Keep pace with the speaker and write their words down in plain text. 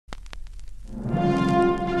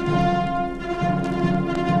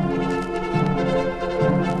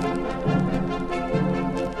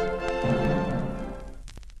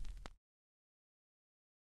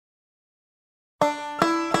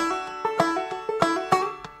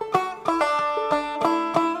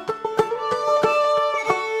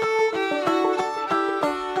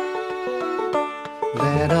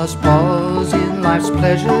life's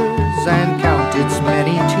pleasures and count its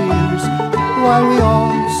many tears, while we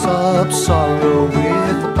all sup sorrow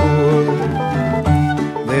with the poor.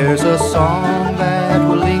 There's a song that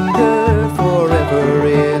will linger forever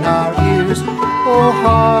in our ears. Oh,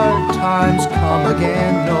 hard times come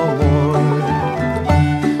again no more.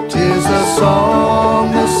 'Tis the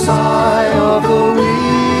song, the sigh of the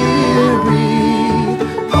weary.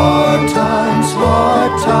 Hard times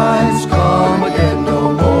come again no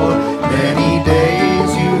more. Many days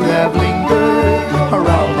you have lingered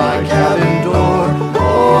around my cabin door.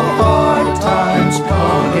 Oh, hard times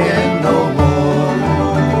come again no more.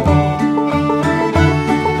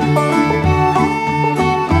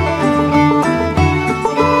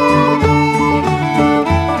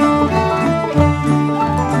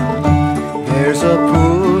 There's a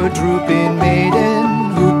poor drooping maiden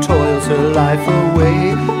who toils her life away,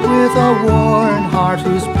 with a worn heart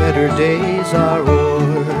whose better days are o'er.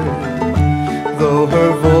 Though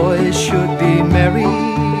her voice should be merry,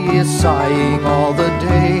 is sighing all the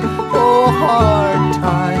day. Oh, hard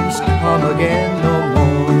times come again no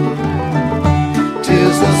more.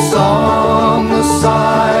 'Tis the song, the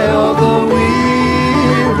sigh of the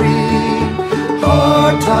weary.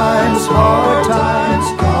 Hard times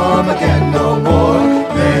come again no more.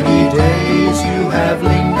 Many days you have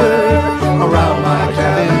lingered around my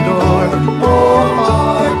cabin door. Oh,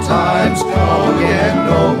 hard times come again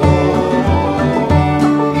no more.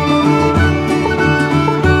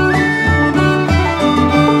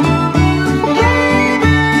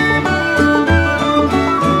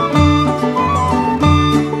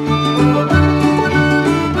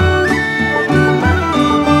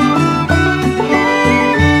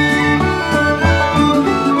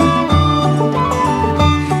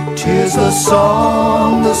 Tis the song,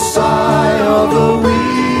 the sigh of the weary.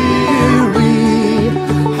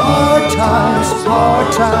 Hard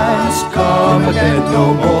times come again no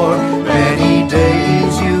more. Many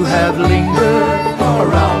days you have lingered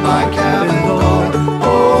around my cabin door.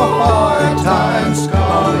 Oh, hard times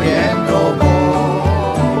come again no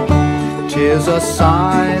more. 'Tis a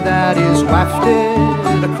sigh that is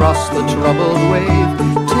wafted across the troubled wave.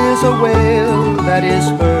 'Tis a wail that is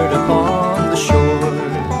heard upon the shore.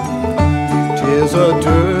 'Tis a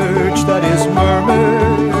dirge that is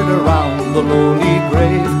murmured around the lonely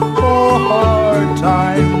grave.